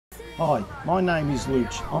Hi, my name is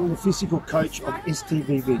Luch. I'm the physical coach of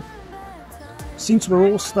STVV. Since we're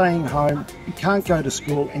all staying home, you can't go to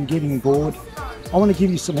school and getting bored, I want to give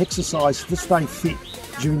you some exercise to stay fit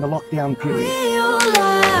during the lockdown period.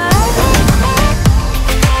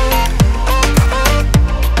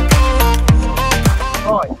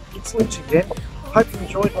 Hi, it's Luch again. Hope you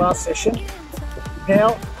enjoyed last session.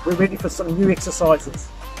 Now we're ready for some new exercises.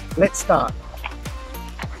 Let's start.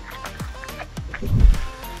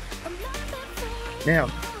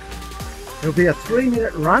 Now, there'll be a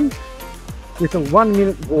 3-minute run with a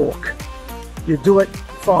 1-minute walk. You do it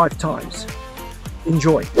 5 times.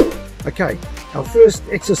 Enjoy. Okay, our first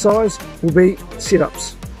exercise will be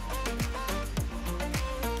sit-ups.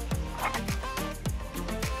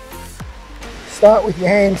 Start with your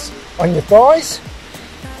hands on your thighs.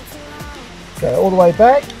 Go all the way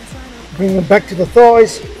back. Bring them back to the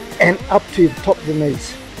thighs and up to the top of the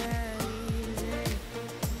knees.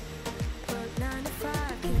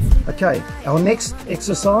 Okay, our next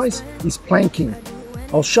exercise is planking.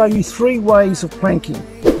 I'll show you 3 ways of planking.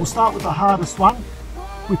 We'll start with the hardest one,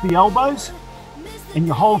 with the elbows, and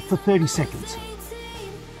you hold for 30 seconds.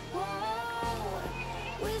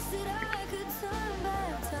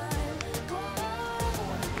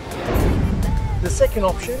 The second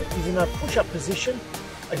option is in a push-up position.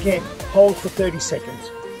 Again, hold for 30 seconds.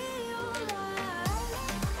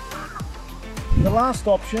 The last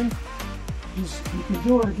option is you can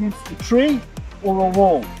do it against a tree or a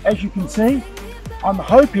wall. As you can see, I'm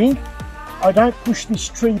hoping I don't push this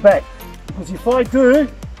tree back, because if I do,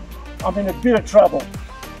 I'm in a bit of trouble.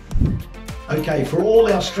 Okay, for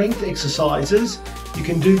all our strength exercises, you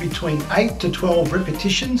can do between 8 to 12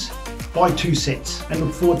 repetitions by 2 sets, and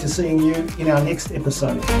look forward to seeing you in our next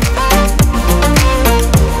episode.